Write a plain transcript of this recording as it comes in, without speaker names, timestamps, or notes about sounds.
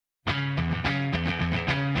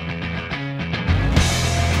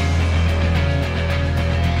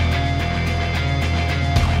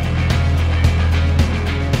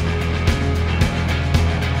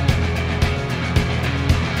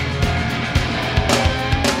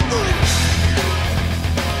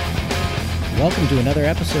Welcome to another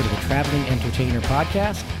episode of the Traveling Entertainer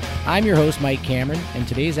Podcast. I'm your host, Mike Cameron, and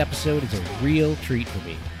today's episode is a real treat for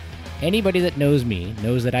me. Anybody that knows me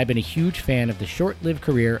knows that I've been a huge fan of the short-lived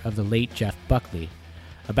career of the late Jeff Buckley.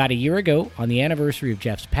 About a year ago, on the anniversary of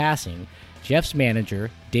Jeff's passing, Jeff's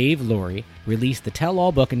manager, Dave Laurie, released the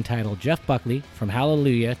tell-all book entitled Jeff Buckley, From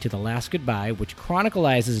Hallelujah to the Last Goodbye, which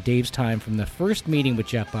chronicles Dave's time from the first meeting with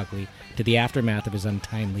Jeff Buckley to the aftermath of his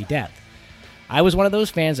untimely death. I was one of those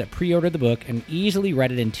fans that pre-ordered the book and easily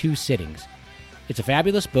read it in 2 sittings. It's a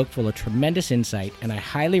fabulous book full of tremendous insight, and I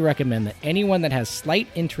highly recommend that anyone that has slight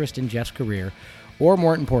interest in Jeff's career, or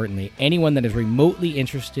more importantly, anyone that is remotely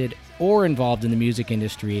interested or involved in the music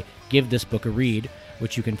industry, give this book a read,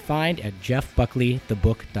 which you can find at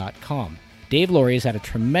jeffbuckleythebook.com. Dave Laurie has had a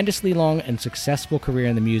tremendously long and successful career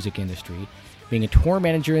in the music industry, being a tour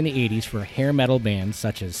manager in the 80s for hair metal bands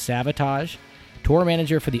such as Savatage, tour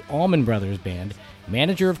manager for the Allman Brothers Band,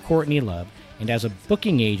 manager of Courtney Love, and as a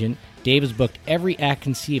booking agent, Dave has booked every act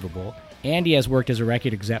conceivable, and he has worked as a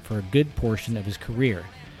record exec for a good portion of his career.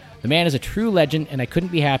 The man is a true legend, and I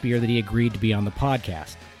couldn't be happier that he agreed to be on the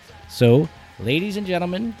podcast. So, ladies and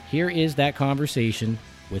gentlemen, here is that conversation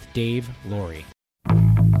with Dave Laurie.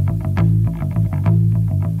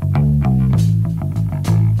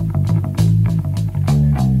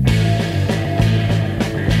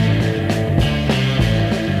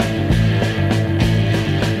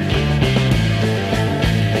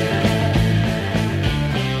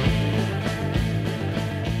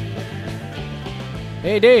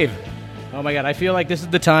 Hey, Dave. Oh, my God. I feel like this is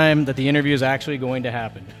the time that the interview is actually going to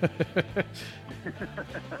happen.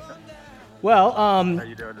 Well, how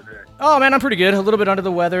you doing today? Oh, man, I'm pretty good. A little bit under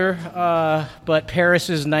the weather, but Paris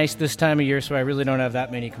is nice this time of year, so I really don't have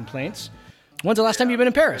that many complaints. When's the last time you've been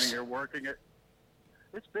in Paris? You're working it.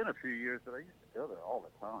 It's been a few years, but I used to go there all the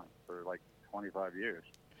time for like 25 years.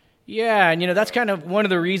 Yeah, and that's kind of one of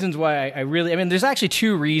the reasons why there's actually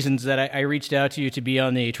 2 reasons that I reached out to you to be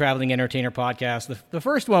on the Traveling Entertainer Podcast. The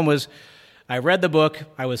first one was I read the book.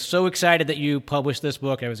 I was so excited that you published this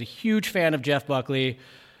book. I was a huge fan of Jeff Buckley.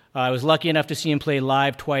 I was lucky enough to see him play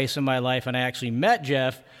live twice in my life, and I actually met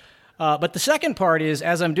Jeff. But the second part is,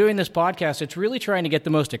 as I'm doing this podcast, it's really trying to get the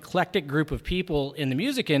most eclectic group of people in the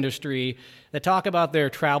music industry that talk about their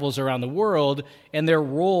travels around the world and their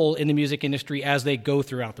role in the music industry as they go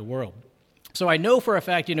throughout the world. So I know for a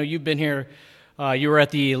fact, you've been here. You were at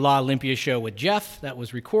the La Olympia show with Jeff. That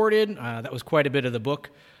was recorded. That was quite a bit of the book.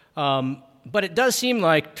 But it does seem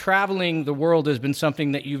like traveling the world has been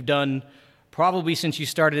something that you've done probably since you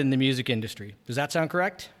started in the music industry. Does that sound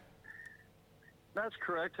correct? That's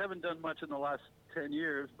correct. Haven't done much in the last 10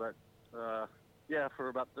 years, but for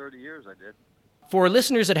about 30 years I did. For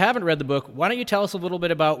listeners that haven't read the book, why don't you tell us a little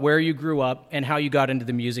bit about where you grew up and how you got into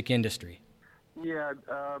the music industry? Yeah,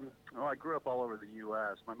 I grew up all over the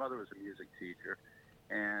U.S. My mother was a music teacher,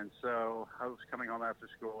 and so I was coming home after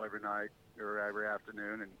school every night or every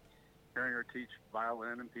afternoon and hearing her teach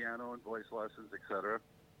violin and piano and voice lessons, etc.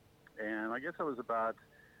 And I guess I was about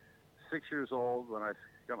 6 years old when I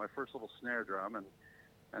got my first little snare drum, and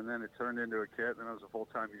then it turned into a kit, and then I was a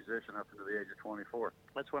full-time musician up until the age of 24.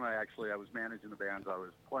 That's when I was managing the bands I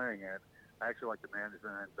was playing in. I actually liked the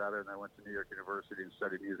management better, and I went to New York University and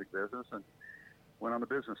studied music business and went on the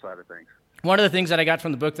business side of things. One of the things that I got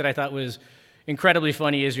from the book that I thought was incredibly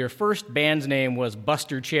funny is your first band's name was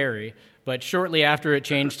Buster Cherry, but shortly after it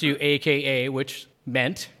changed to AKA, which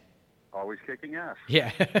meant... Always kicking ass.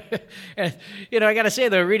 Yeah. And, I got to say,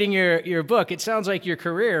 though, reading your book, it sounds like your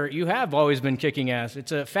career, you have always been kicking ass.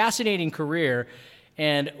 It's a fascinating career.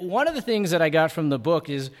 And one of the things that I got from the book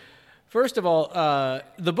is, first of all,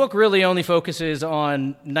 the book really only focuses on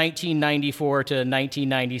 1994 to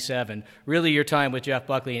 1997, really your time with Jeff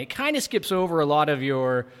Buckley. And it kind of skips over a lot of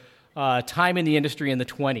your time in the industry in the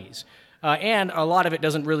 20s. And a lot of it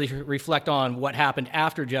doesn't really reflect on what happened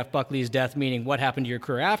after Jeff Buckley's death, meaning what happened to your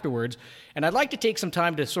career afterwards. And I'd like to take some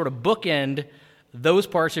time to sort of bookend those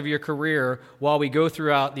parts of your career while we go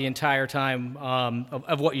throughout the entire time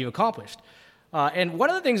of what you've accomplished. And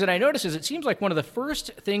one of the things that I noticed is it seems like one of the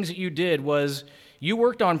first things that you did was you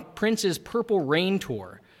worked on Prince's Purple Rain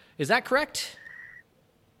tour. Is that correct?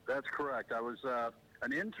 That's correct. I was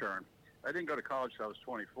an intern. I didn't go to college until I was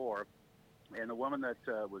 24. And the woman that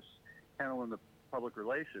was handling the public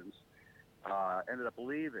relations ended up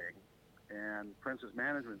leaving, and Prince's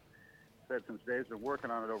management said, since Dave's been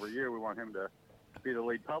working on it over a year, we want him to be the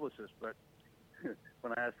lead publicist. But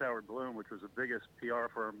when I asked Howard Bloom, which was the biggest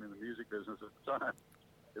PR firm in the music business at the time,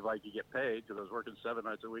 if I could get paid, because I was working 7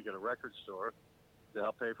 nights a week at a record store to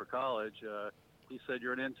help pay for college, he said,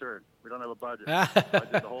 "You're an intern. We don't have a budget." So I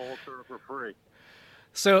did the whole tour for free.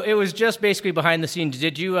 So it was just basically behind the scenes.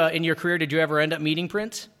 Did you, in your career, did you ever end up meeting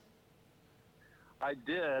Prince? I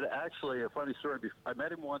did. Actually, a funny story. I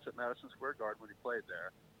met him once at Madison Square Garden when he played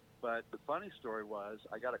there. But the funny story was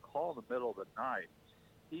I got a call in the middle of the night.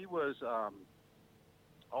 He was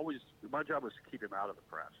always, my job was to keep him out of the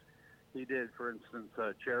press. He did, for instance,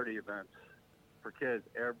 charity events for kids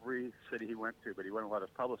every city he went to, but he wouldn't let us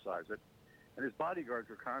publicize it. And his bodyguards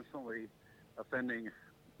were constantly offending,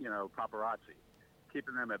 paparazzi,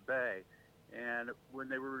 keeping them at bay. And when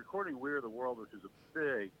they were recording "We Are the World," which is a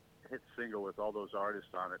big hit single with all those artists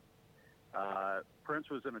on it, Prince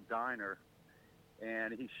was in a diner,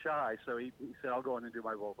 and he's shy, so he said, "I'll go in and do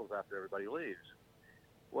my vocals after everybody leaves."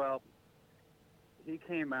 Well, he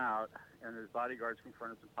came out, and his bodyguards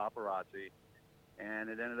confronted some paparazzi, and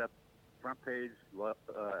it ended up front page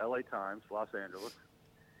L.A. Times, Los Angeles.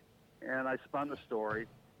 And I spun the story,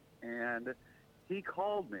 and he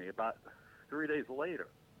called me about 3 days later.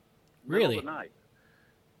 Really? Middle of the night.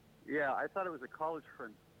 Yeah, I thought it was a college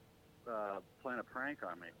friend playing a prank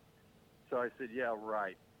on me. So I said, "Yeah,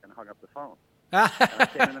 right," and hung up the phone. And I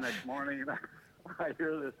came in the next morning, and I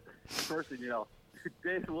hear this person yell,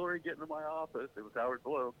 "Dave Lurie, get into my office." It was Howard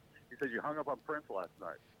Bloom. He said, "You hung up on Prince last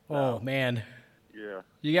night." Oh, man. Yeah.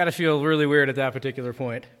 You got to feel really weird at that particular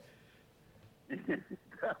point.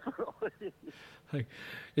 Definitely. Like,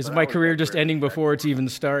 is my career just ending before it's even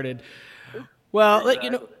started? Well,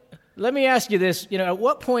 Exactly. let me ask you this. At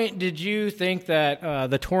what point did you think that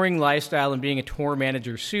the touring lifestyle and being a tour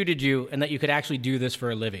manager suited you and that you could actually do this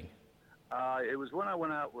for a living? It was when I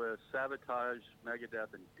went out with Sabotage,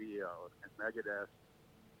 Megadeth, and Dio, and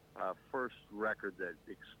Megadeth's first record that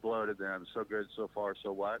exploded them, So Good, So Far,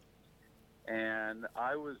 So What. And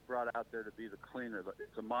I was brought out there to be the cleaner.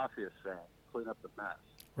 It's a mafia sound, clean up the mess.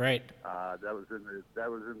 Right. That was in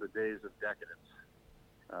the days of decadence.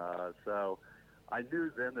 So I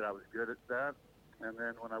knew then that I was good at that. And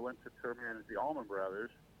then when I went to tour manage the Allman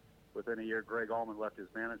Brothers, within a year, Greg Allman left his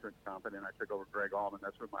management company, and I took over Greg Allman.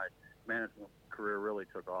 That's when my management career really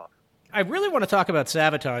took off. I really want to talk about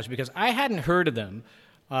Sabotage because I hadn't heard of them.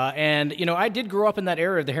 And I did grow up in that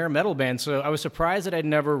era of the hair metal band, so I was surprised that I'd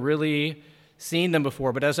never really seen them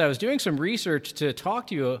before. But as I was doing some research to talk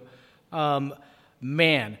to you,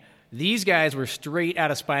 man, these guys were straight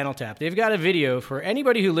out of Spinal Tap. They've got a video for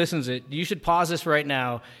anybody who listens it. You should pause this right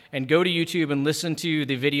now and go to YouTube and listen to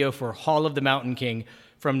the video for Hall of the Mountain King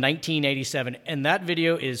from 1987. And that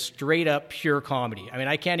video is straight up pure comedy. I mean,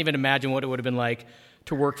 I can't even imagine what it would have been like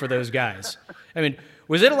to work for those guys. I mean,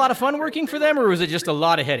 was it a lot of fun working for them, or was it just a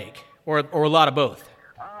lot of headache, or a lot of both?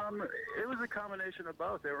 It was a combination of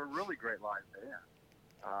both. They were a really great live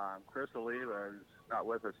band. Chris Oliva, who's not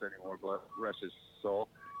with us anymore, rest his soul,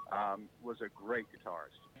 was a great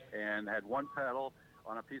guitarist and had one pedal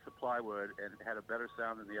on a piece of plywood and had a better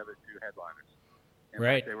sound than the other two headliners. In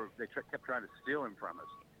Right. fact, they kept trying to steal him from us.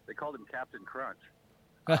 They called him Captain Crunch.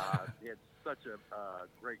 He had such a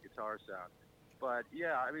great guitar sound. But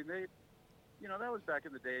yeah, I mean, that was back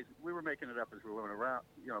in the days. We were making it up as we went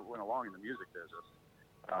along in the music business.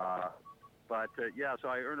 So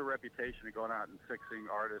I earned a reputation of going out and fixing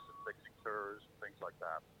artists and fixing tours and things like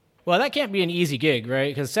that. Well, that can't be an easy gig, right?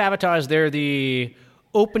 Because Sabotage, they're the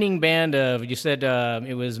opening band of, you said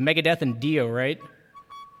it was Megadeth and Dio, right?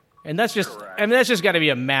 And that's just, Correct. I mean, that's just got to be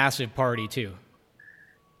a massive party, too.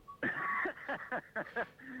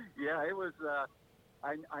 Yeah, it was.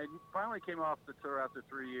 I finally came off the tour after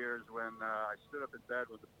 3 years when I stood up in bed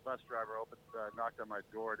when the bus driver knocked on my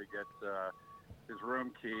door to get his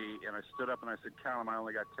room key, and I stood up and I said, "Count 'em, I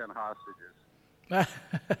only got 10 hostages."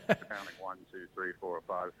 Counting 1, 2, 3, 4,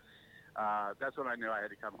 5. That's when I knew I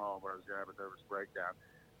had to come home, or I was going to have a nervous breakdown.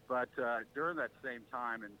 But during that same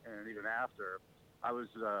time, and even after, I was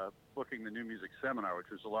booking the New Music Seminar, which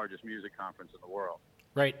was the largest music conference in the world.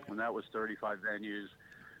 Right. And that was 35 venues,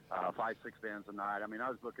 5, 6 bands a night. I mean, I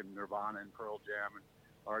was booking Nirvana and Pearl Jam and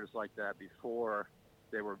artists like that before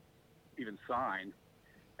they were even signed.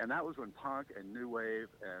 And that was when punk and new wave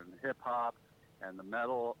and hip hop and the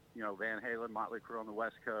metal, Van Halen, Motley Crue on the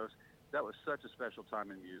West Coast, that was such a special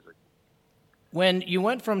time in music. When you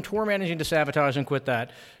went from tour managing to Sabotage and quit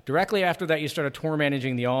that, directly after that you started tour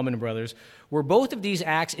managing the Allman Brothers. Were both of these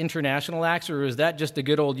acts international acts, or was that just the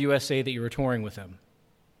good old USA that you were touring with them?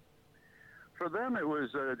 For them, it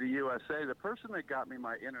was the USA. The person that got me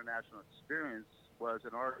my international experience was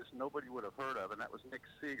an artist nobody would have heard of, and that was Nick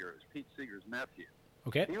Seeger. It was Pete Seeger's nephew.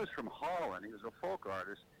 Okay. He was from Holland. He was a folk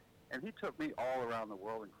artist, and he took me all around the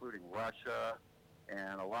world, including Russia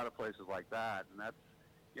and a lot of places like that. And that's,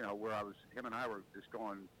 where him and I were just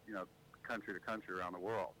going, country to country around the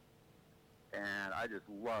world. And I just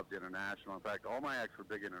loved international. In fact, all my acts were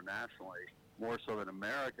big internationally, more so than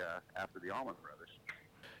America after the Allman Brothers.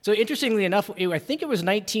 So interestingly enough, I think it was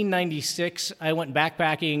 1996, I went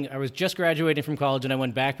backpacking. I was just graduating from college, and I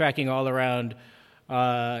went backpacking all around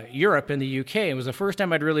Europe and the UK. It was the first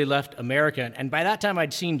time I'd really left America. And by that time,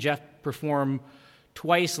 I'd seen Jeff perform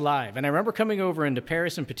twice live. And I remember coming over into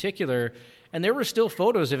Paris in particular, and there were still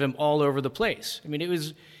photos of him all over the place. I mean, it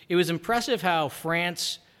was impressive how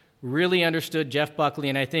France really understood Jeff Buckley,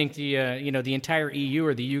 and I think the entire EU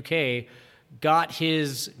or the UK got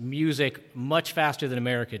his music much faster than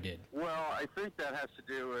America did. Well, I think that has to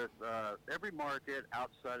do with every market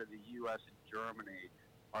outside of the U.S. and Germany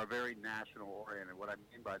are very national-oriented. What I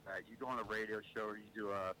mean by that, you go on a radio show or you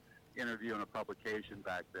do a interview in a publication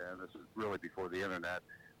back then. This was really before the internet.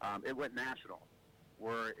 It went national.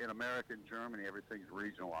 Where in America and Germany, everything's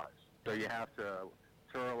regionalized. So you have to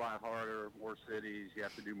tour a lot harder, more cities. You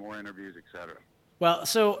have to do more interviews, etc. Well,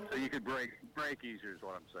 so you could break easier is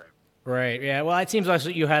what I'm saying. Right, yeah. Well, it seems like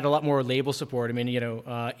you had a lot more label support. I mean,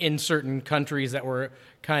 in certain countries that were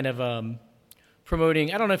kind of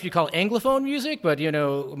promoting, I don't know if you call it Anglophone music, but,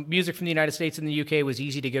 music from the United States and the UK was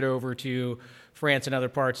easy to get over to France and other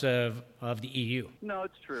parts of the EU. No,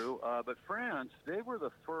 it's true. But France, they were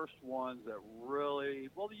the first ones that really,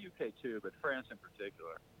 well, the UK too, but France in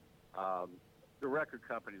particular, the record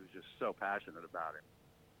company was just so passionate about it.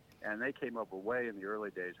 And they came up way in the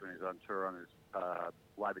early days when he was on tour on his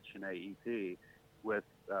Live at Chennai EP with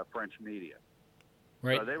French media.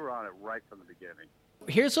 Right. So they were on it right from the beginning.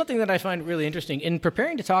 Here's something that I find really interesting. In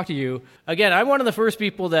preparing to talk to you, again, I'm one of the first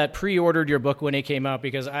people that pre-ordered your book when it came out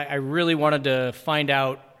because I really wanted to find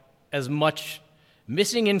out as much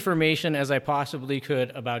missing information as I possibly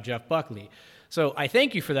could about Jeff Buckley. So I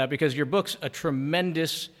thank you for that because your book's a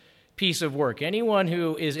tremendous piece of work. Anyone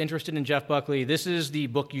who is interested in Jeff Buckley, this is the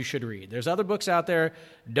book you should read. There's other books out there.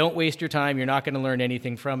 Don't waste your time. You're not going to learn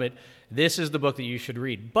anything from it. This is the book that you should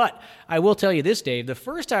read. But I will tell you this, Dave, the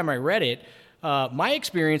first time I read it, my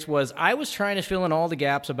experience was I was trying to fill in all the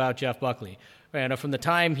gaps about Jeff Buckley. And from the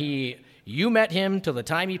time you met him till the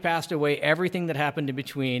time he passed away, everything that happened in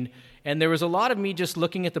between. And there was a lot of me just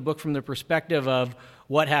looking at the book from the perspective of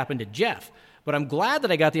what happened to Jeff. But I'm glad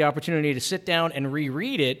that I got the opportunity to sit down and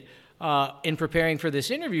reread it in preparing for this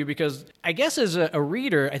interview because I guess as a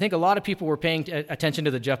reader, I think a lot of people were paying attention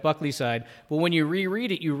to the Jeff Buckley side. But when you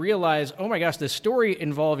reread it, you realize, oh my gosh, the story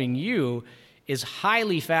involving you is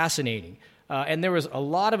highly fascinating. And there was a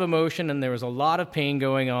lot of emotion and there was a lot of pain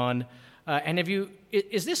going on. And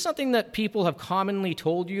is this something that people have commonly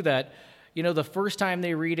told you that, the first time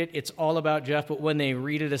they read it, it's all about Jeff, but when they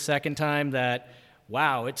read it a second time that,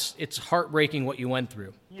 wow, it's heartbreaking what you went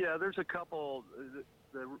through? Yeah, there's a couple.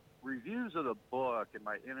 The reviews of the book and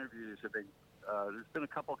my interviews have been, there's been a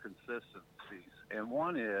couple consistencies. And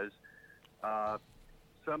one is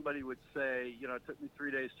somebody would say, it took me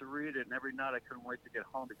 3 days to read it, and every night I couldn't wait to get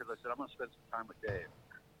home because I said, I'm going to spend some time with Dave.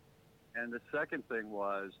 And the second thing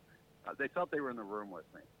was they felt they were in the room with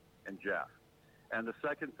me and Jeff. And the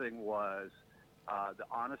second thing was the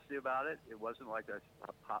honesty about it. It wasn't like a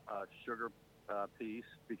sugar piece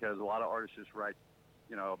because a lot of artists just write,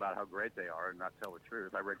 about how great they are and not tell the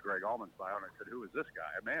truth. I read Greg Allman's bio and I said, who is this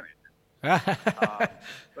guy? A manager.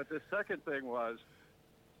 But the second thing was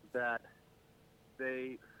that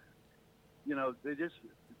they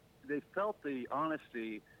felt the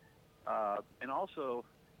honesty, and also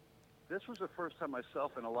this was the first time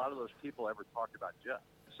myself and a lot of those people ever talked about Jeff.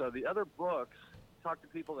 So the other books talked to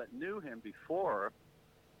people that knew him before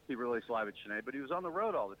he released Live at Chennai, but he was on the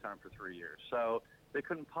road all the time for 3 years. So they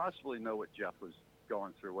couldn't possibly know what Jeff was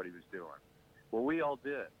going through, what he was doing. Well, we all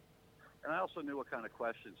did. And I also knew what kind of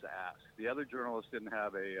questions to ask. The other journalists didn't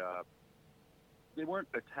have they weren't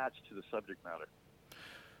attached to the subject matter.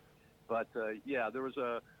 But, there was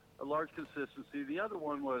a large consistency. The other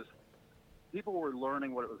one was people were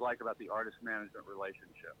learning what it was like about the artist-management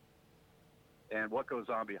relationship and what goes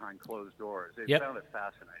on behind closed doors. They found it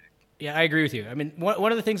fascinating. Yeah, I agree with you. I mean,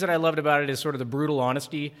 one of the things that I loved about it is sort of the brutal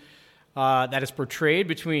honesty that is portrayed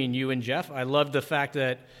between you and Jeff. I loved the fact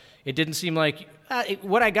that it didn't seem like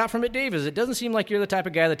what I got from it, Dave, is it doesn't seem like you're the type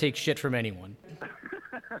of guy that takes shit from anyone.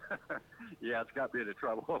 Yeah, it's got me into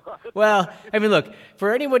trouble. Well, I mean, look,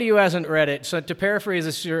 for anybody who hasn't read it, so to paraphrase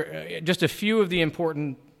this, just a few of the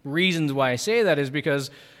important reasons why I say that is because,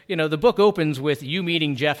 the book opens with you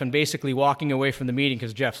meeting Jeff and basically walking away from the meeting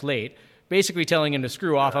because Jeff's late, basically telling him to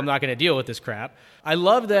screw off, I'm not going to deal with this crap. I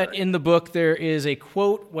love that in the book there is a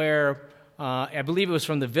quote where, I believe it was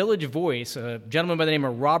from the Village Voice, a gentleman by the name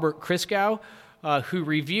of Robert Christgau, who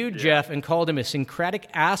reviewed Jeff and called him a syncretic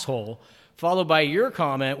asshole followed by your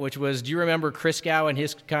comment, which was, do you remember Chris Cow and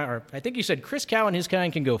his kind, or I think you said Chris Cow and his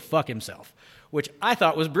kind can go fuck himself, which I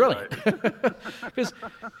thought was brilliant. Because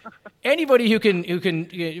anybody who can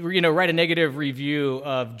write a negative review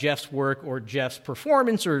of Jeff's work or Jeff's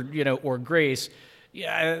performance or Grace,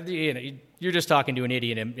 you're just talking to an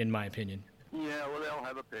idiot in my opinion. Yeah, well, they all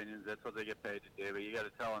have opinions. That's what they get paid to do. But you got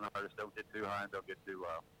to tell an artist, don't get too high and don't get too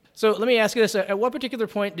low. So let me ask you this. At what particular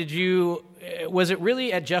point was it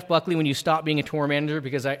really at Jeff Buckley when you stopped being a tour manager?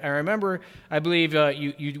 Because I remember, I believe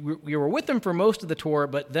you were with them for most of the tour,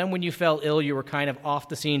 but then when you fell ill, you were kind of off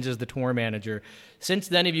the scenes as the tour manager. Since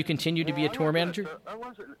then, have you continued to be a tour manager? I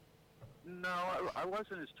wasn't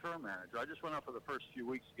his tour manager. I just went out for the first few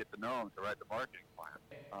weeks to get to know him, to write the marketing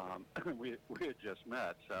plan. We had just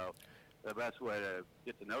met, so the best way to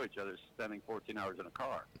get to know each other is spending 14 hours in a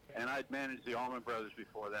car. And I'd managed the Allman Brothers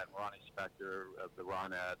before that, and Ronnie Spector of the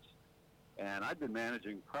Ronettes. And I'd been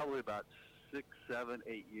managing probably about 6, 7,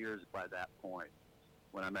 8 years by that point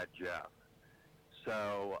when I met Jeff.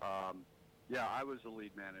 So, I was the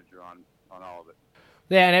lead manager on all of it.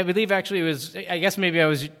 Yeah, and I believe actually it was, I guess maybe I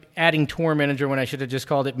was adding tour manager when I should have just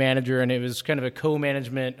called it manager, and it was kind of a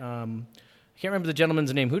co-management. I can't remember the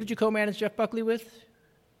gentleman's name. Who did you co-manage Jeff Buckley with?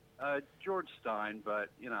 George Stein, but,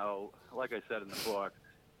 like I said in the book,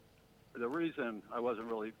 the reason I wasn't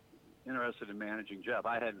really interested in managing Jeff,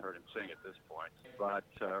 I hadn't heard him sing at this point, but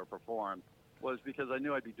perform, was because I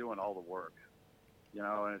knew I'd be doing all the work.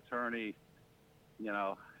 An attorney,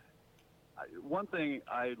 one thing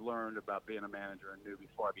I learned about being a manager and knew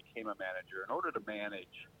before I became a manager, in order to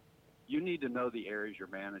manage, you need to know the areas you're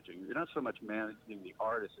managing. You're not so much managing the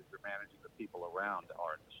artist as you're managing the people around the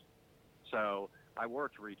artist. So I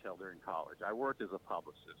worked retail during college. I worked as a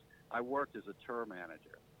publicist. I worked as a tour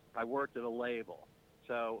manager. I worked at a label.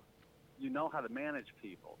 So you know how to manage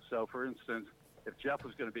people. So, for instance, if Jeff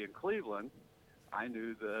was going to be in Cleveland, I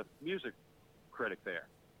knew the music critic there.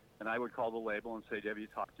 And I would call the label and say, have you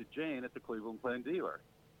talked to Jane at the Cleveland Plain Dealer?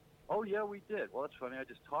 Oh, yeah, we did. Well, that's funny. I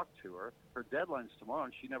just talked to her. Her deadline's tomorrow,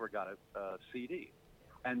 and she never got a CD.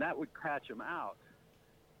 And that would catch them out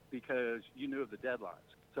because you knew of the deadlines.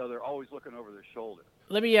 So they're always looking over their shoulder.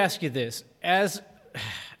 Let me ask you this.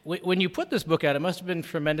 When you put this book out, it must have been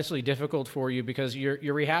tremendously difficult for you because you're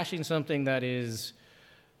rehashing something that is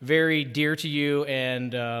very dear to you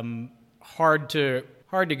and hard to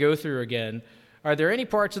go through again. Are there any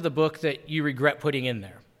parts of the book that you regret putting in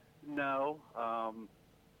there? No.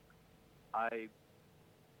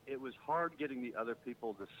 It was hard getting the other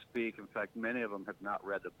people to speak. In fact, many of them have not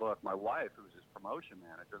read the book. My wife, who was his promotion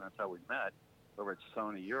manager, and that's how we met, over at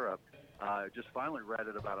Sony Europe, just finally read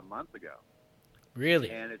it about a month ago. Really?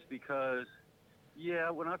 And it's because,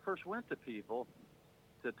 when I first went to people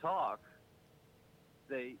to talk,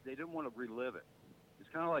 they didn't want to relive it. It's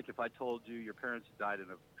kind of like if I told you your parents died in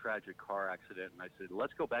a tragic car accident, and I said,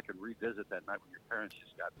 let's go back and revisit that night when your parents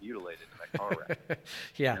just got mutilated in that car wreck.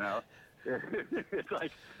 Yeah. It's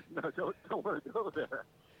like, no, don't want to go there.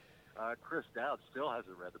 Chris Dowd still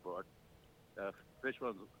hasn't read the book.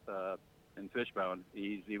 Fishbone,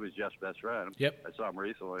 he was Jeff's best friend. Yep. I saw him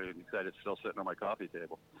recently, and he said it's still sitting on my coffee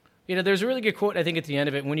table. There's a really good quote, I think, at the end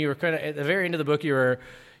of it. When you were kind of at the very end of the book, you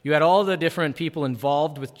had all the different people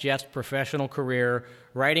involved with Jeff's professional career,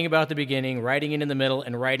 writing about the beginning, writing it in the middle,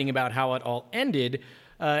 and writing about how it all ended.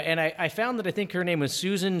 And I found that I think her name was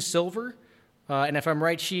Susan Silver. And if I'm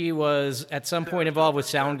right, she was at some point involved with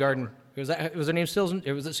Soundgarden. Was her name Susan?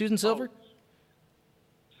 Was it Susan Silver?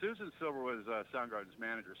 Susan Silver was Soundgarden's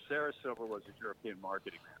manager. Sarah Silver was his European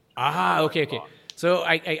marketing manager. Ah, okay. So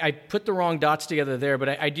I put the wrong dots together there, but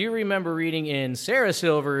I do remember reading in Sarah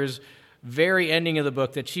Silver's very ending of the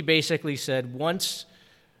book that she basically said once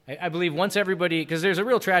everybody, because there's a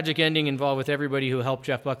real tragic ending involved with everybody who helped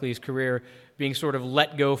Jeff Buckley's career being sort of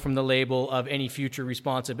let go from the label of any future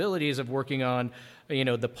responsibilities of working on,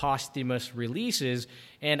 the posthumous releases.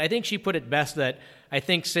 And I think she put it best that I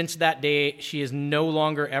think since that day, she has no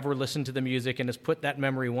longer ever listened to the music and has put that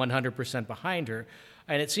memory 100% behind her.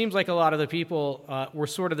 And it seems like a lot of the people were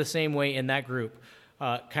sort of the same way in that group.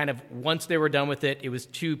 Kind of once they were done with it, it was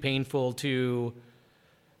too painful to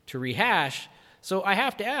rehash. So I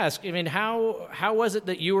have to ask, how was it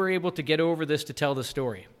that you were able to get over this to tell the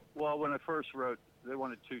story? Well, when I first wrote, they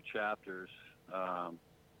wanted 2 chapters.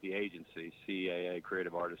 The agency, CAA,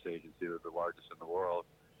 Creative Artist Agency, was the largest in the world.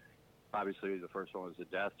 Obviously, the first one was the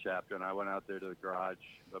death chapter, and I went out there to the garage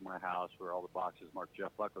of my house where all the boxes marked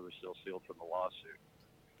Jeff Buckley were still sealed from the lawsuit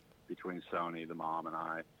between Sony, the mom, and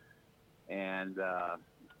I. And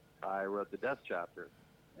I wrote the death chapter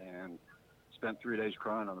and spent 3 days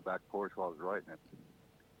crying on the back porch while I was writing it.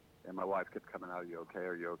 And my wife kept coming out, "Are you okay?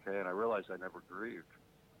 Are you okay?" And I realized I never grieved,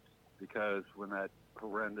 because when that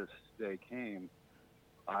horrendous day came,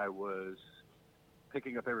 I was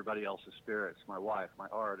picking up everybody else's spirits, my wife, my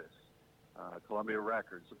artists, Columbia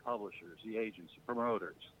Records, the publishers, the agents, the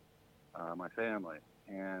promoters, my family.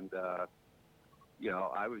 And,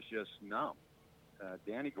 I was just numb.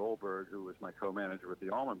 Danny Goldberg, who was my co-manager with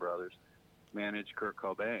the Allman Brothers, managed Kurt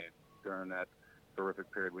Cobain during that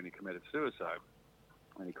horrific period when he committed suicide.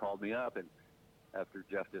 And he called me up, and after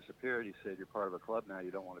Jeff disappeared, he said, "You're part of a club now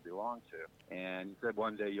you don't want to belong to." And he said,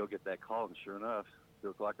 "One day you'll get that call." And sure enough, 2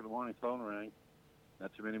 o'clock in the morning, phone rang.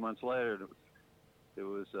 Not too many months later, it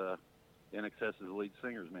was INXS's lead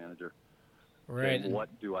singer's manager. Right. Saying,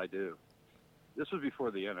 "What do I do?" This was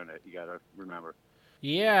before the internet, you got to remember.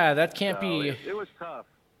 Yeah, that can't be... It was tough.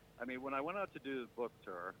 I mean, when I went out to do the book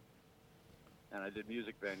tour, and I did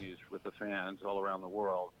music venues with the fans all around the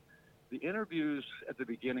world, the interviews at the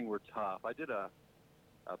beginning were tough. I did a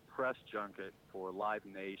press junket for Live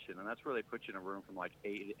Nation, and that's where they put you in a room from like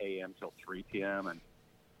 8 a.m. till 3 p.m., and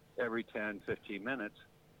every 10, 15 minutes,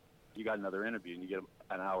 you got another interview, and you get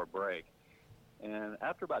an hour break. And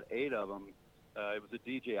after about 8 of them, it was a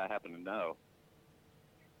DJ I happened to know,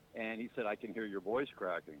 and he said, "I can hear your voice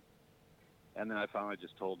cracking." And then I finally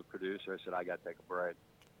just told the producer, I said, "I got to take a break."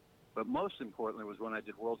 But most importantly was when I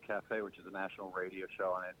did World Cafe, which is a national radio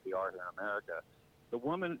show on NPR here in America. The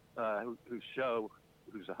woman whose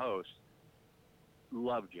a host,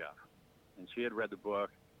 loved Jeff. And she had read the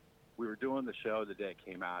book. We were doing the show the day it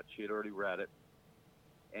came out. She had already read it.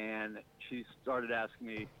 And she started asking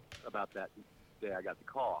me about that day I got the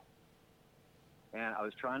call. And I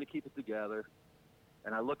was trying to keep it together.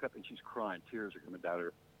 And I look up and she's crying. Tears are coming down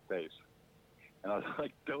her face. And I was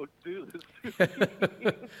like, "Don't do this to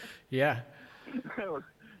me." Yeah.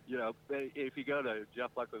 If you go to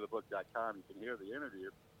jeffbuckleythebook.com, you can hear the interview.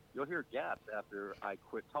 You'll hear gaps after I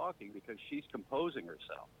quit talking because she's composing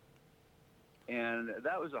herself. And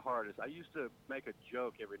that was the hardest. I used to make a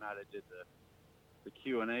joke every night I did the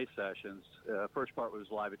Q&A sessions. First part was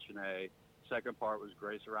Live at Chennai. Second part was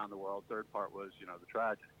Grace Around the World. Third part was, the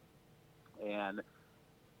tragedy. And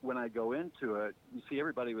when I go into it, you see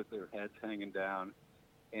everybody with their heads hanging down.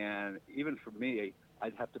 And even for me,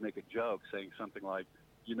 I'd have to make a joke saying something like,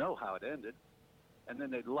 "You know how it ended." And then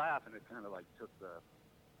they'd laugh, and it kind of like took the,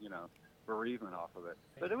 bereavement off of it.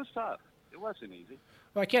 But it was tough. It wasn't easy.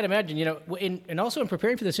 Well, I can't imagine, and also in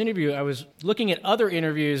preparing for this interview, I was looking at other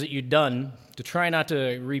interviews that you'd done to try not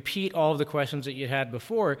to repeat all of the questions that you had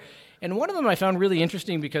before. And one of them I found really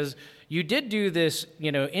interesting because you did do this,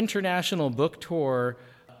 international book tour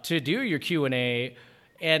to do your Q&A,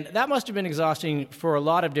 and that must have been exhausting for a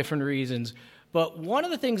lot of different reasons. But one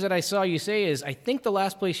of the things that I saw you say is, I think the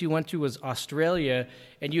last place you went to was Australia,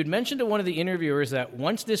 and you'd mentioned to one of the interviewers that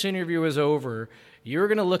once this interview was over, you were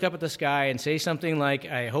going to look up at the sky and say something like,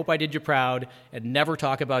 "I hope I did you proud," and never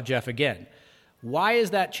talk about Jeff again. Why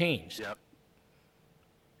has that changed? Yep.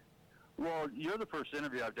 Well, you're the first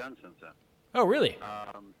interview I've done since then. Oh, really?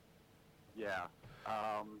 Yeah.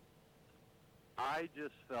 I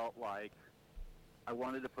just felt like I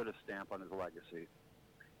wanted to put a stamp on his legacy.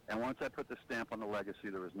 And once I put the stamp on the legacy,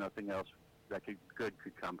 there was nothing else that good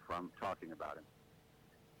could come from talking about him.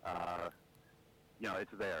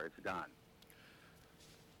 It's there. It's done.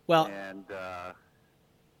 Well, and go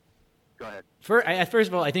ahead. First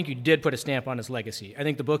of all, I think you did put a stamp on his legacy. I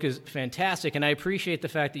think the book is fantastic, and I appreciate the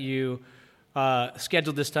fact that you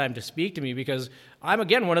scheduled this time to speak to me because I'm,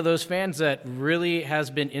 again, one of those fans that really has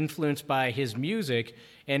been influenced by his music,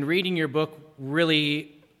 and reading your book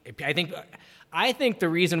really, I think the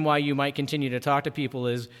reason why you might continue to talk to people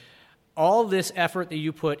is all this effort that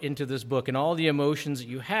you put into this book and all the emotions that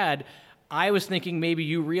you had. I was thinking maybe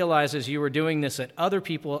you realized as you were doing this that other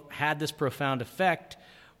people had this profound effect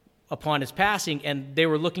upon his passing, and they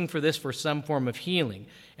were looking for this for some form of healing.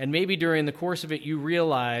 And maybe during the course of it, you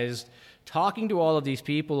realized, talking to all of these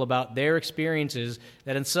people about their experiences,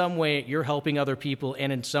 that in some way you're helping other people,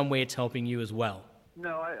 and in some way it's helping you as well.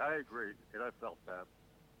 No, I agree, and I felt that.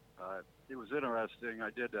 It was interesting.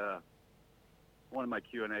 I did one of my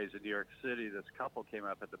Q&As in New York City. This couple came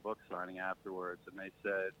up at the book signing afterwards, and they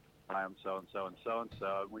said, "Hi, I'm so-and-so and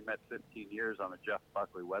so-and-so." And we met 15 years on the Jeff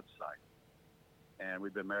Buckley website. And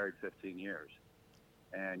we've been married 15 years.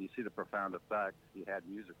 And you see the profound effect he had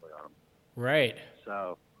musically on him. Right.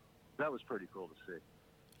 So that was pretty cool to see.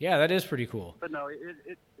 Yeah, that is pretty cool. But no,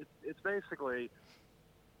 it's basically,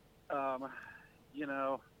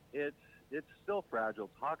 it's still fragile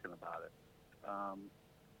talking about it.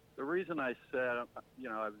 The reason I said,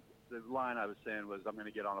 the line I was saying was, I'm going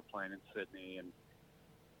to get on a plane in Sydney and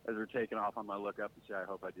as they're taking off, I'm going to look up and say, I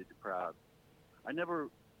hope I did you proud.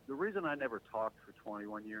 The reason I never talked for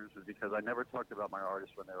 21 years is because I never talked about my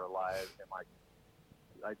artists when they were alive, and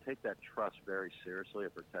I take that trust very seriously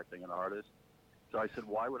of protecting an artist. So I said,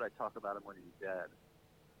 why would I talk about him when he's dead?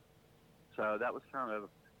 So that was kind of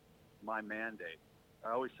my mandate.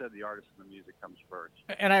 I always said the artist and the music comes first.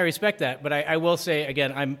 And I respect that, but I will say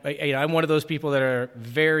again, I'm one of those people that are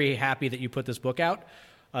very happy that you put this book out.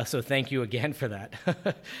 So thank you again for that.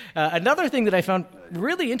 Another thing that I found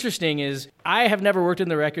really interesting is I have never worked in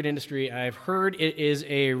the record industry. I've heard it is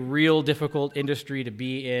a real difficult industry to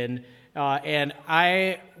be in. And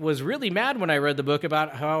I was really mad when I read the book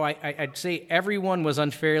about how I'd say everyone was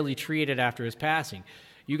unfairly treated after his passing.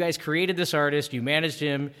 You guys created this artist, you managed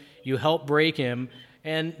him, you helped break him,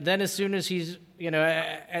 and then as soon as he's,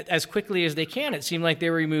 as quickly as they can, it seemed like they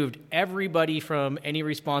removed everybody from any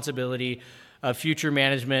responsibility of future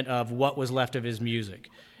management of what was left of his music.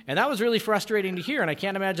 And that was really frustrating to hear, and I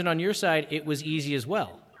can't imagine on your side it was easy as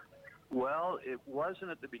well. Well, it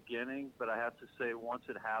wasn't at the beginning, but I have to say once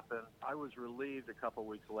it happened, I was relieved a couple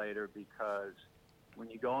weeks later, because when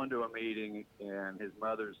you go into a meeting and his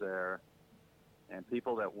mother's there and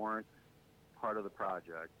people that weren't part of the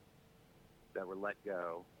project that were let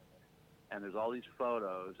go, and there's all these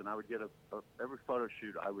photos, and I would get every photo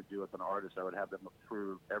shoot I would do with an artist, I would have them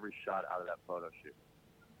approve every shot out of that photo shoot.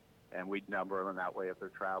 And we'd number them that way. If they're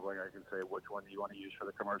traveling, I can say, which one do you want to use for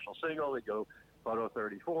the commercial single? They go photo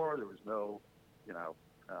 34. There was no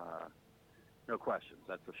questions.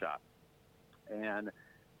 That's the shot. And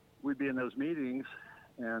we'd be in those meetings,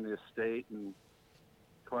 and the estate and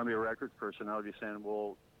Columbia Records personnel would be saying,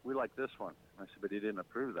 well, we like this one. I said, but he didn't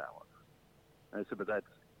approve that one. And I said, but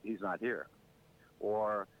he's not here.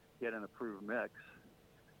 Or he had an approved mix,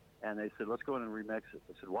 and they said, let's go in and remix it.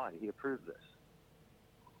 I said, why? He approved this.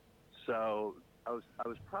 So I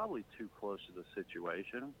was probably too close to the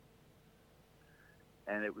situation,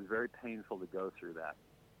 and it was very painful to go through that.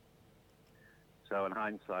 So in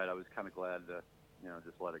hindsight, I was kind of glad to,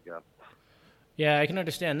 just let it go. Yeah, I can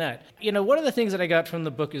understand that. One of the things that I got from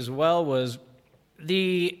the book as well was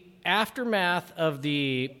the aftermath of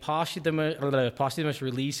the posthumous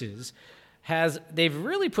releases. They've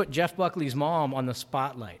really put Jeff Buckley's mom on the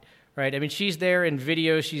spotlight, right? I mean, she's there in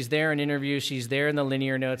videos, she's there in interviews, she's there in the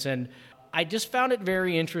liner notes, and I just found it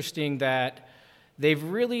very interesting that they've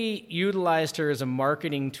really utilized her as a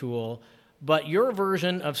marketing tool, but your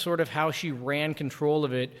version of sort of how she ran control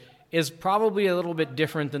of it is probably a little bit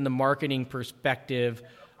different than the marketing perspective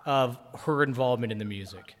of her involvement in the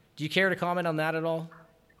music. Do you care to comment on that at all?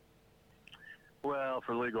 Well,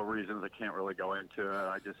 for legal reasons, I can't really go into it.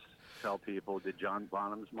 I just tell people, did John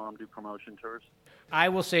Bonham's mom do promotion tours? I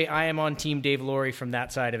will say I am on Team Dave Laurie from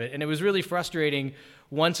that side of it. And it was really frustrating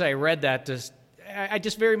once I read that. I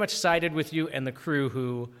just very much sided with you and the crew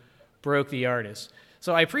who broke the artist.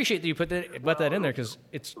 So I appreciate that you put that in there, because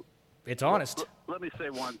it's honest. Let me say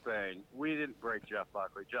one thing. We didn't break Jeff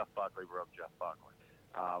Buckley. Jeff Buckley broke Jeff Buckley.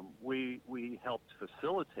 We helped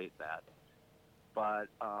facilitate that. But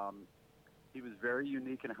he was very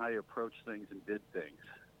unique in how he approached things and did things.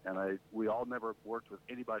 And we all never worked with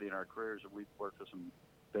anybody in our careers, and we worked with some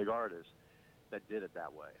big artists that did it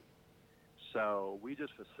that way. So we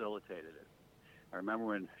just facilitated it. I remember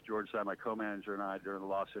when George signed, my co-manager, and I, during the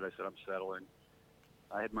lawsuit, I said, I'm settling.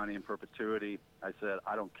 I had money in perpetuity. I said,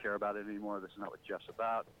 I don't care about it anymore. This is not what Jeff's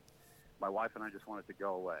about. My wife and I just want it to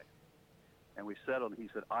go away. And we settled, and he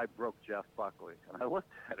said, I broke Jeff Buckley. And I looked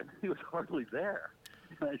at him, he was hardly there.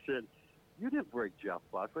 And I said, you didn't break Jeff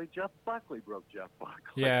Buckley. Jeff Buckley broke Jeff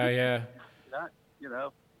Buckley. Yeah.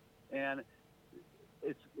 And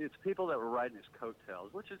it's people that were riding his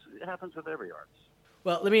coattails, it happens with every artist.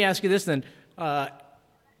 Well, let me ask you this then.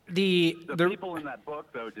 The people in that book,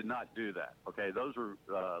 though, did not do that. Okay, those were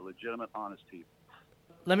legitimate, honest people.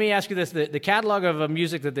 Let me ask you this: the catalog of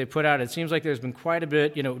music that they put out, it seems like there's been quite a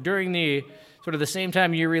bit. During the sort of the same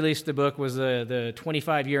time you released the book was the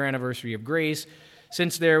 25-year anniversary of Grace.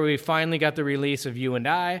 Since there, we finally got the release of You and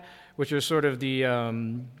I, which was sort of the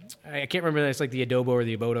I can't remember. It's like the Adobo or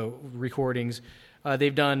the Abodo recordings.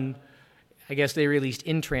 They've done. I guess they released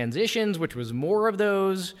In Transitions, which was more of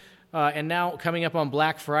those. And now coming up on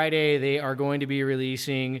Black Friday, they are going to be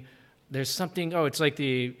releasing, there's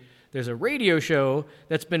a radio show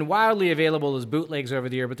that's been wildly available as bootlegs over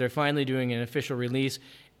the year, but they're finally doing an official release.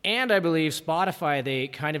 And I believe Spotify, they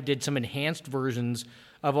kind of did some enhanced versions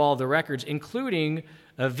of all the records, including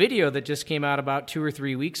a video that just came out about 2 or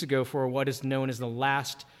 3 weeks ago for what is known as the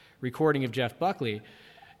last recording of Jeff Buckley.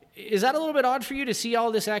 Is that a little bit odd for you to see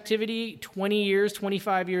all this activity 20 years,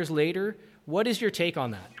 25 years later? What is your take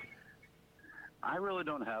on that? I really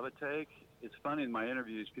don't have a take. It's funny, in my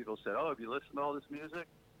interviews, people said, "Oh, have you listened to all this music?"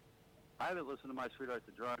 I haven't listened to My Sweetheart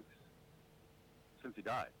the Drunk since he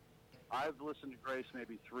died. I've listened to Grace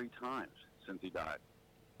maybe 3 times since he died.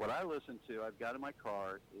 What I listened to, I've got in my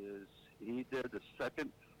car, is he did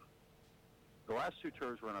the last 2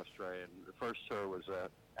 tours were in Australia. And the first tour was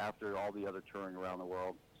after all the other touring around the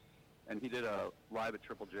world. And he did a live at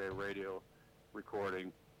Triple J radio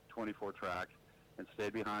recording, 24 tracks, and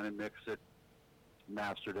stayed behind and mixed it,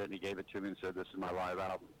 mastered it, and he gave it to me and said, "This is my live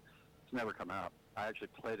album." It's never come out. I actually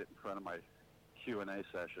played it in front of my Q&A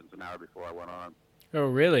sessions an hour before I went on. Oh,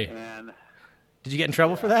 really? And did you get in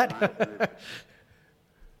trouble for that?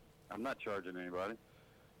 I'm not charging anybody.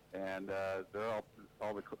 And they're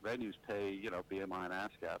all the venues pay, BMI and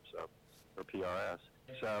ASCAP, or PRS.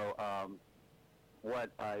 So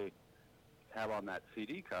what I have on that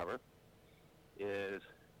CD cover is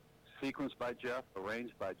sequenced by Jeff,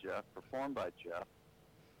 arranged by Jeff, performed by Jeff,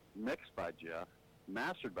 mixed by Jeff,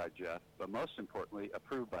 mastered by Jeff, but most importantly,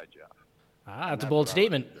 approved by Jeff. That's a bold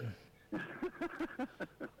statement.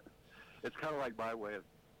 It's kind of like my way of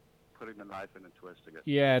putting the knife in and twisting it.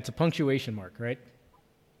 Yeah, it's a punctuation mark, right?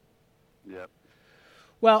 Yep.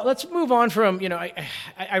 Well, let's move on from,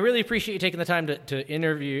 I really appreciate you taking the time to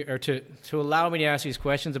interview, or to allow me to ask these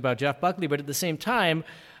questions about Jeff Buckley, but at the same time,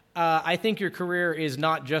 I think your career is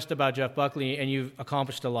not just about Jeff Buckley, and you've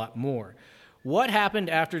accomplished a lot more. What happened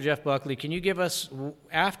after Jeff Buckley? Can you give us,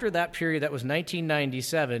 after that period, that was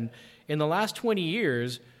 1997, in the last 20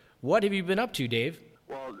 years, what have you been up to, Dave?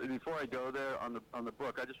 Well, before I go there, on the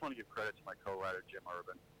book, I just want to give credit to my co-writer, Jim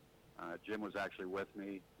Urban. Jim was actually with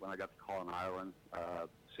me when I got the call in Ireland,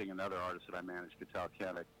 seeing another artist that I managed, Catal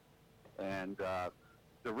Kennick. And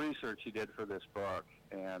the research he did for this book,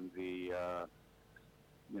 and the,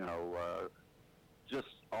 just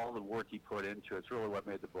all the work he put into it's really what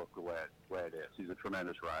made the book the way it is. He's a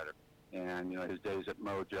tremendous writer. And, his days at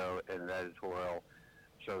Mojo and at editorial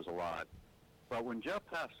shows a lot. But when Jeff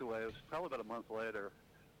passed away, it was probably about a month later,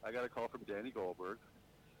 I got a call from Danny Goldberg.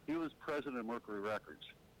 He was president of Mercury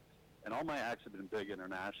Records. And all my acts have been big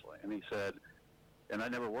internationally. And he said, and I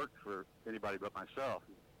never worked for anybody but myself.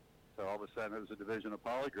 So all of a sudden it was a division of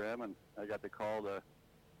Polygram, and I got the call to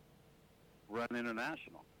run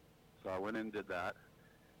international. So I went in and did that.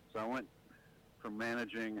 So I went from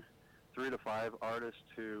managing 3 to 5 artists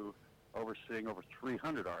to overseeing over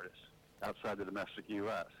 300 artists outside the domestic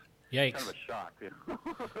U.S. Yikes. Kind of a shock,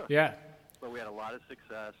 Yeah. But we had a lot of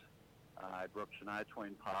success. I broke Shania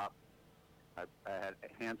Twain Pop. I had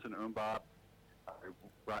Hanson Umbop. I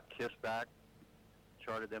brought Kiss back,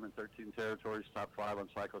 charted them in 13 territories, top 5 on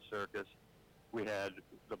Psycho Circus. We had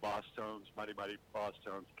the Boss Tones, Mighty Mighty Boss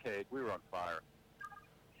Tones, Cake. We were on fire.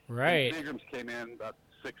 Right. And Seagrams came in about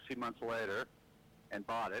 16 months later and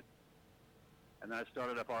bought it. And then I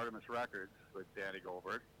started up Artemis Records with Danny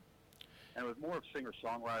Goldberg. And it was more of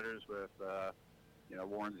singer-songwriters with,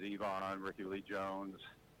 Warren Zevon, Ricky Lee Jones,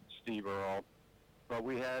 Steve Earle. But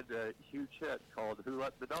we had a huge hit called "Who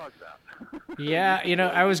Let the Dogs Out." Yeah,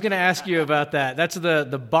 I was going to ask you about that. That's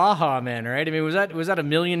the Baja Men, right? I mean, was that 1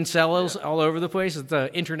 million sales all over the place? It's an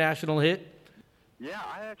international hit. Yeah,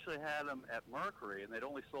 I actually had them at Mercury, and they'd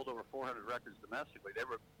only sold over 400 records domestically.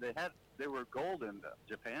 They were gold in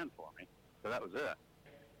Japan for me, so that was it.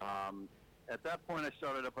 At that point, I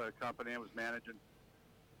started up a company. I was managing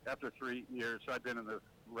after 3 years. So I'd been in the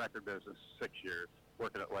record business 6 years,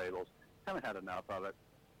 working at labels. Kind of had enough of it,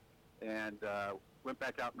 and went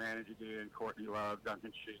back out managing it, Courtney Love,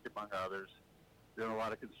 Duncan Sheik, among others, doing a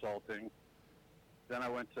lot of consulting. Then I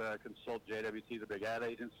went to consult JWT, the big ad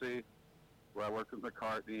agency, where I worked with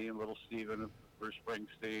McCartney and Little Steven, Bruce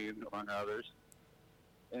Springsteen, among others.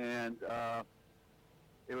 And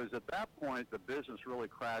it was at that point the business really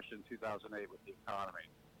crashed in 2008 with the economy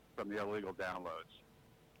from the illegal downloads.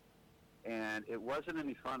 And it wasn't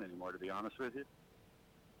any fun anymore, to be honest with you.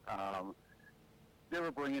 They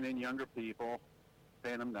were bringing in younger people,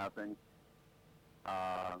 paying them nothing.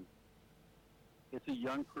 It's a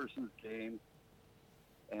young person's game,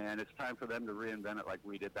 and it's time for them to reinvent it like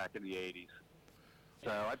we did back in the 80s.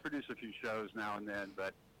 So I produce a few shows now and then,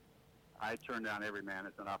 but I turn down every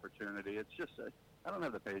management opportunity. It's just, I don't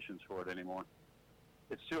have the patience for it anymore.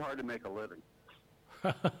 It's too hard to make a living.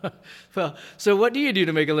 Well, so what do you do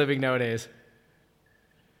to make a living nowadays?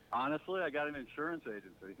 Honestly, I got an insurance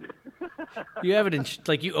agency. You have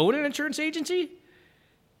you own an insurance agency?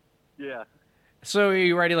 Yeah. So are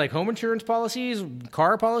you writing like home insurance policies,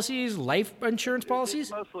 car policies, life insurance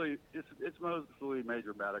policies? It's mostly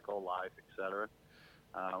major medical, life, etc.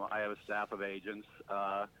 I have a staff of agents.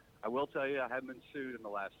 I will tell you, I haven't been sued in the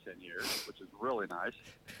last 10 years, which is really nice.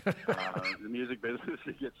 The music business,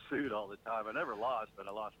 you get sued all the time. I never lost, but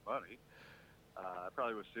I lost money. I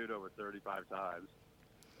probably was sued over 35 times,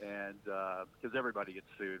 and because everybody gets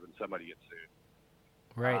sued when somebody gets sued.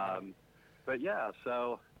 Right. But yeah,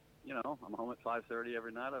 so I'm home at 5:30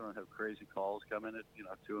 every night. I don't have crazy calls coming at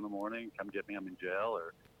 2 in the morning. Come get me. I'm in jail,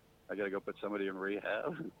 or I got to go put somebody in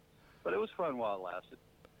rehab. But it was fun while it lasted.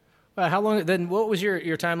 How long? Then what was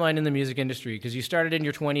your timeline in the music industry? Because you started in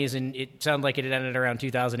your 20s, and it sounded like it had ended around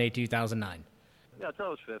 2008, 2009. Yeah, until I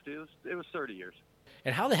was 50. It was 30 years.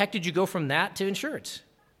 And how the heck did you go from that to insurance?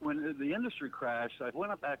 When the industry crashed, I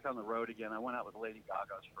went back on the road again. I went out with Lady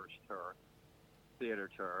Gaga's first tour, theater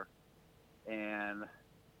tour. And,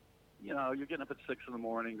 you're getting up at 6 in the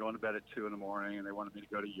morning, going to bed at 2 in the morning, and they wanted me to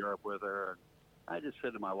go to Europe with her. And I just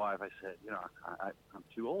said to my wife, I said, I'm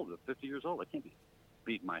too old. I'm 50 years old. I can't be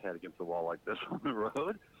beating my head against the wall like this on the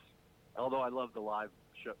road. Although I love the live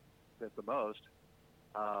show bit the most.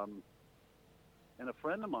 And a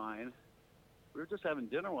friend of mine, we were just having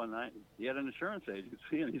dinner one night, and he had an insurance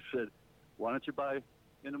agency, and he said, why don't you buy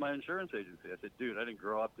into my insurance agency? I said, dude, I didn't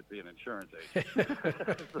grow up to be an insurance agent.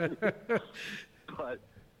 But,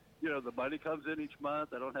 the money comes in each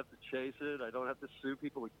month. I don't have to chase it. I don't have to sue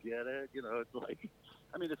people to get it. It's like,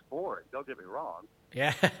 it's boring. Don't get me wrong.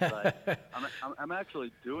 Yeah. But I'm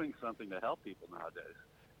actually doing something to help people nowadays.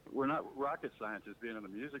 We're not rocket scientists being in the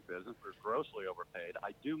music business. We're grossly overpaid.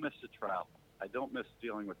 I do miss the travel. I don't miss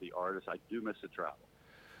dealing with the artists. I do miss the travel.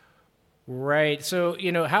 Right. So,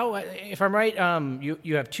 how, if I'm right,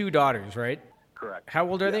 you have 2 daughters, right? Correct. How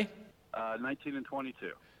old are they? 19 and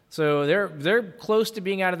 22. So they're close to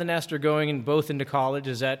being out of the nest or going both into college.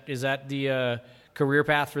 Is that the career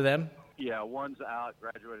path for them? Yeah, one's out,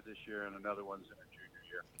 graduated this year, and another one's in her junior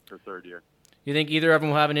year, her third year. You think either of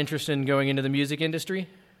them will have an interest in going into the music industry?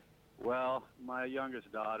 Well, my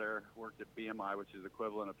youngest daughter worked at BMI, which is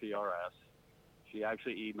equivalent of PRS. She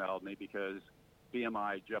actually emailed me because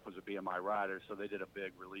Jeff was a BMI rider, so they did a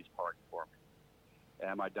big release party for me.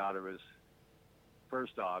 And my daughter was,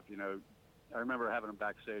 first off, I remember having them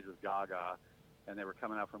backstage with Gaga, and they were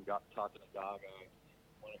coming out from talking to Gaga.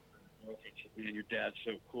 One of her girlfriends said, man, your dad's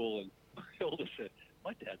so cool. And Hilda said,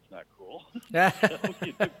 my dad's not cool.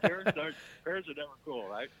 Parents are never cool,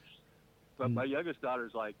 right? But my youngest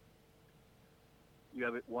daughter's like, you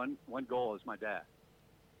have one goal is my dad.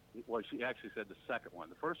 Well, she actually said the second one.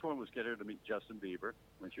 The first one was get her to meet Justin Bieber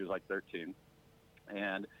when she was like 13.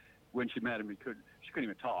 And when she met him, she couldn't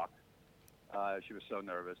even talk. She was so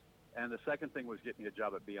nervous. And the second thing was get me a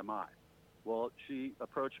job at BMI. Well, she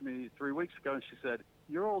approached me 3 weeks ago, and she said,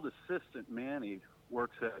 your old assistant, Manny,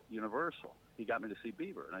 works at Universal. He got me to see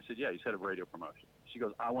Bieber. And I said, yeah, he's head of radio promotion. She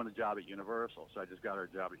goes, I want a job at Universal. So I just got her a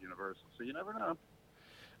job at Universal. So you never know.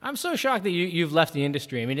 I'm so shocked that you've left the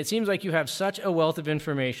industry. It seems like you have such a wealth of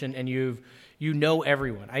information, and you know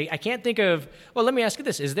everyone. I can't think of, well, let me ask you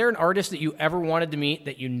this. Is there an artist that you ever wanted to meet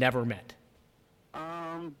that you never met?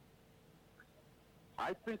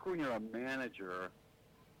 I think when you're a manager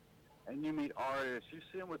and you meet artists, you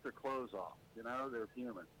see them with their clothes off. They're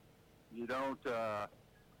human. You don't have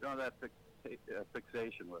that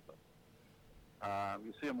fixation with them.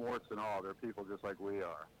 You see them warts and all. They're people just like we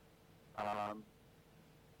are.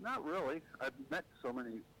 Not really. I've met so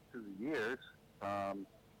many through the years.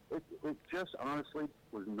 It just honestly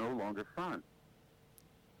was no longer fun.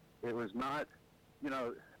 It was not,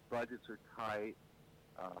 budgets are tight.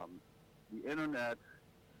 The internet,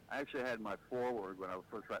 I actually had my foreword when I was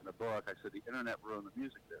first writing the book. I said, the internet ruined the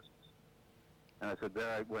music business. And I said, there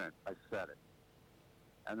I went. I said it.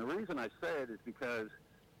 And the reason I say it is because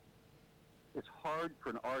it's hard for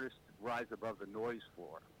an artist to rise above the noise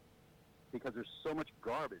floor because there's so much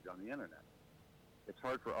garbage on the internet. It's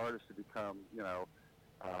hard for artists to become,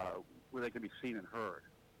 where they can be seen and heard.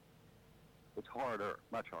 It's harder,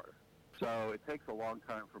 much harder. So it takes a long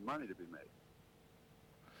time for money to be made.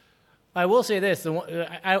 I will say this.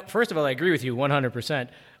 First of all, I agree with you 100%.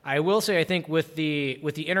 I will say I think with the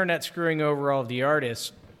internet screwing over all of the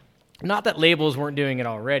artists, not that labels weren't doing it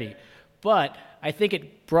already, but I think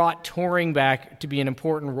it brought touring back to be an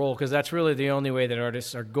important role because that's really the only way that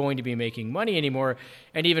artists are going to be making money anymore.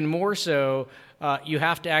 And even more so, you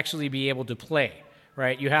have to actually be able to play,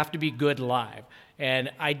 right? You have to be good live.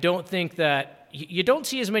 And I don't think that you don't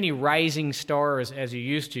see as many rising stars as you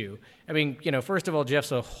used to. First of all,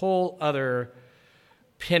 Jeff's a whole other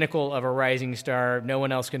pinnacle of a rising star. No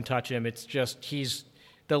one else can touch him. It's just he's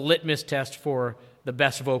the litmus test for the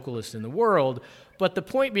best vocalist in the world. But the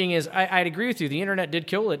point being is, I'd agree with you. The internet did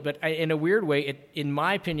kill it, but in a weird way, in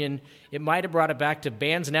my opinion, it might have brought it back to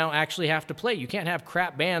bands now actually have to play. You can't have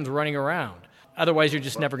crap bands running around. Otherwise, you're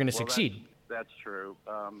just never going to succeed. That's true.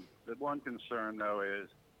 The one concern, though, is,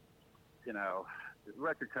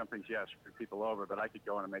 record companies, yes, screw people over, but I could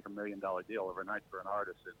go in and make $1 million deal overnight for an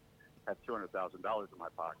artist and have $200,000 in my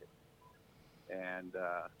pocket. And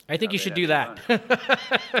I think you should do that.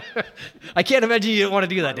 I can't imagine you don't want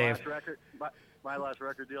to do that, Dave. My last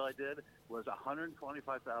record deal I did was $125,000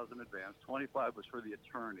 advance. 25 was for the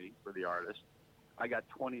attorney for the artist. I got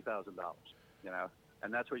 $20,000.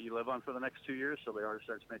 And that's what you live on for the next 2 years. So the artist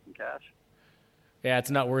starts making cash. Yeah, it's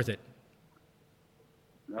not worth it.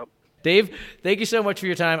 Nope. Dave, thank you so much for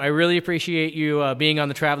your time. I really appreciate you being on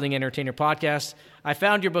the Traveling Entertainer podcast. I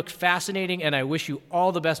found your book fascinating, and I wish you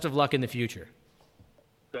all the best of luck in the future.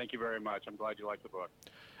 Thank you very much. I'm glad you liked the book.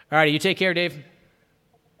 All right, you take care, Dave.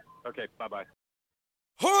 Okay, bye-bye.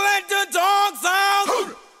 Who let the dogs out?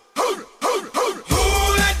 Who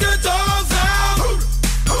let the dogs out? Who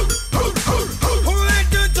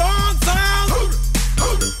let the dogs out? Who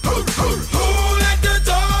let the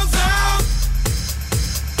dogs out?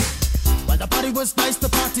 Well, the party was nice, the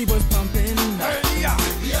party was pumping. Hey, yeah.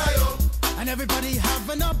 And everybody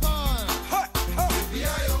having a ball.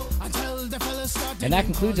 And that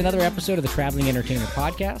concludes another episode of the Traveling Entertainer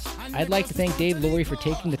podcast. I'd like to thank Dave Lowery for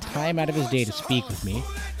taking the time out of his day to speak with me.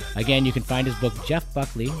 Again, you can find his book, Jeff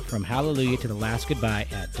Buckley, From Hallelujah to the Last Goodbye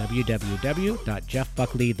at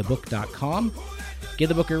www.jeffbuckleythebook.com. Give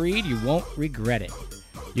the book a read. You won't regret it.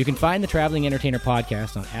 You can find the Traveling Entertainer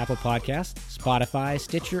podcast on Apple Podcasts, Spotify,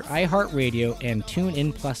 Stitcher, iHeartRadio, and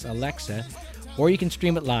TuneIn plus Alexa. Or you can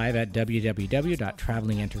stream it live at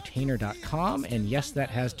www.travelingentertainer.com. And yes, that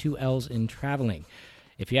has 2 L's in traveling.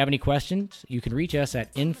 If you have any questions, you can reach us at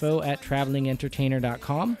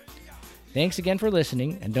info@travelingentertainer.com. Thanks again for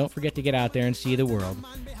listening, and don't forget to get out there and see the world.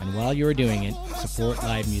 And while you're doing it, support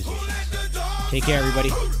live musicians. Take care,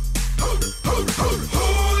 everybody.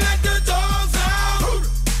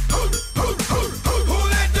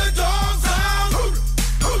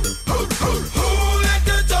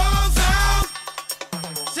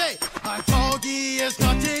 Is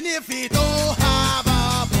nothing if he don't have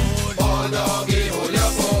a bone. Oh, doggy,